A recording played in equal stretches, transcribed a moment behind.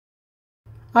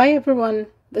Hi everyone,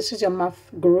 this is your math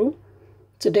guru.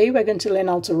 Today we're going to learn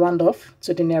how to round off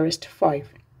to the nearest 5.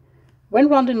 When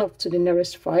rounding off to the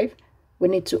nearest 5, we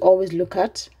need to always look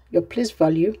at your place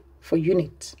value for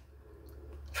units.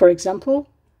 For example,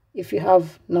 if you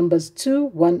have numbers 2,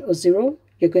 1 or 0,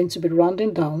 you're going to be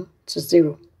rounding down to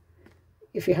 0.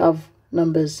 If you have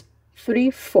numbers 3,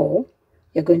 4,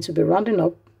 you're going to be rounding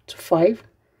up to 5.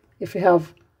 If you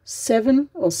have 7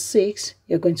 or 6,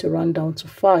 you're going to round down to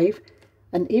 5.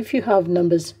 And if you have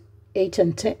numbers 8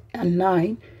 and 10 and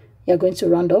 9, you're going to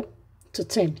round up to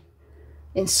 10.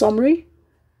 In summary,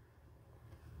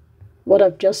 what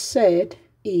I've just said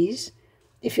is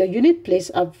if your unit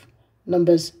place have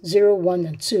numbers 0, 1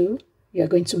 and 2, you're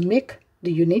going to make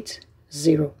the unit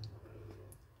 0.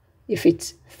 If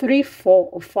it's 3, 4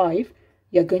 or 5,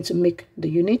 you're going to make the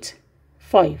unit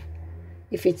 5.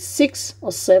 If it's 6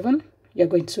 or 7, you're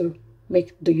going to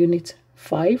make the unit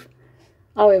 5.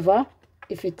 However,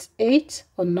 if it's 8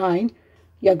 or 9,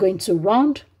 you're going to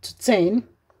round to 10,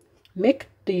 make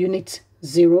the unit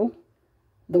 0.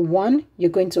 The 1 you're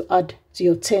going to add to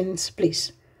your tens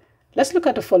place. Let's look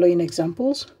at the following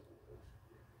examples.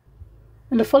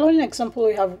 In the following example,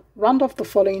 we have round off the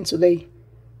following to the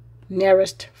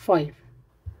nearest 5.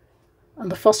 On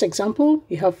the first example,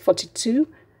 you have 42.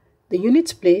 The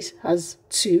unit place has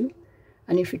 2,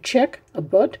 and if you check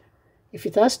above, if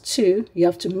it has 2, you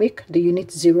have to make the unit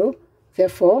 0.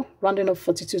 Therefore, rounding up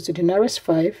 42 to the nearest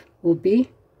 5 will be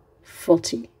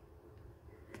 40.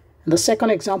 In the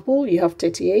second example, you have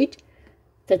 38.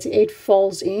 38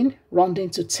 falls in, rounding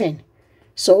to 10.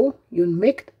 So, you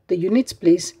make the unit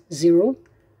place 0,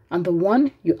 and the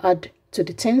 1 you add to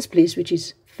the tens place, which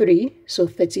is 3. So,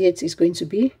 38 is going to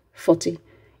be 40.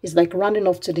 It's like rounding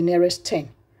off to the nearest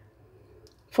 10.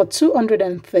 For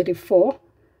 234,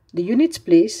 the unit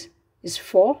place is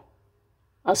 4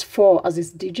 as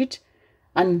its digit,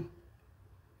 and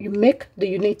you make the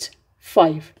unit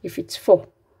 5 if it's 4.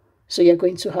 So you're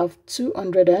going to have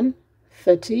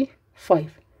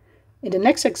 235. In the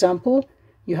next example,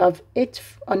 you have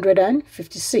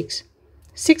 856.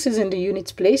 6 is in the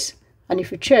unit place, and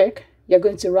if you check, you're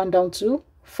going to round down to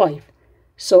 5.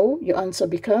 So your answer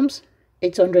becomes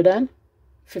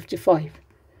 855.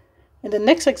 In the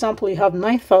next example, you have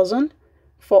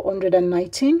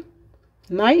 9,419.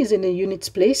 9 is in the units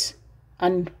place,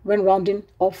 and when rounding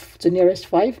off to nearest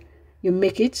 5, you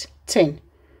make it 10.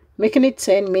 Making it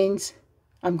 10 means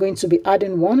I'm going to be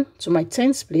adding 1 to my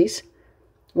tens place.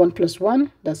 1 plus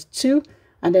 1, that's 2,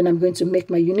 and then I'm going to make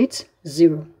my unit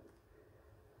 0.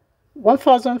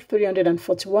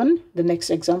 1,341, the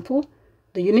next example,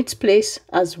 the units place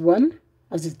as 1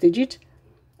 as its digit,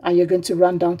 and you're going to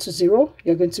round down to 0.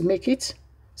 You're going to make it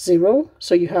 0,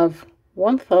 so you have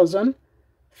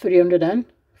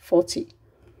 1,340.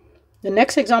 The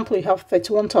next example, you have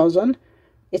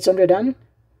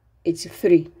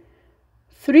 31,883.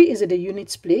 3 is in the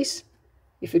units place.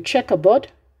 If you check above,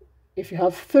 if you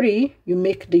have 3, you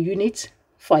make the unit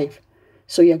 5.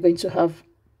 So you're going to have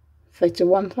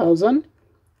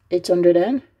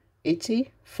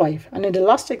 31,885. And in the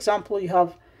last example, you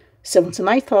have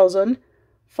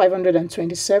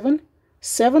 79,527.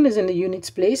 7 is in the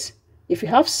units place. If you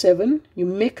have 7, you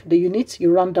make the unit,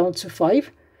 you round down to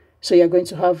 5. So you're going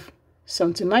to have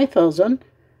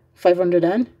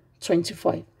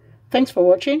 79,525. Thanks for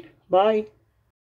watching. Bye.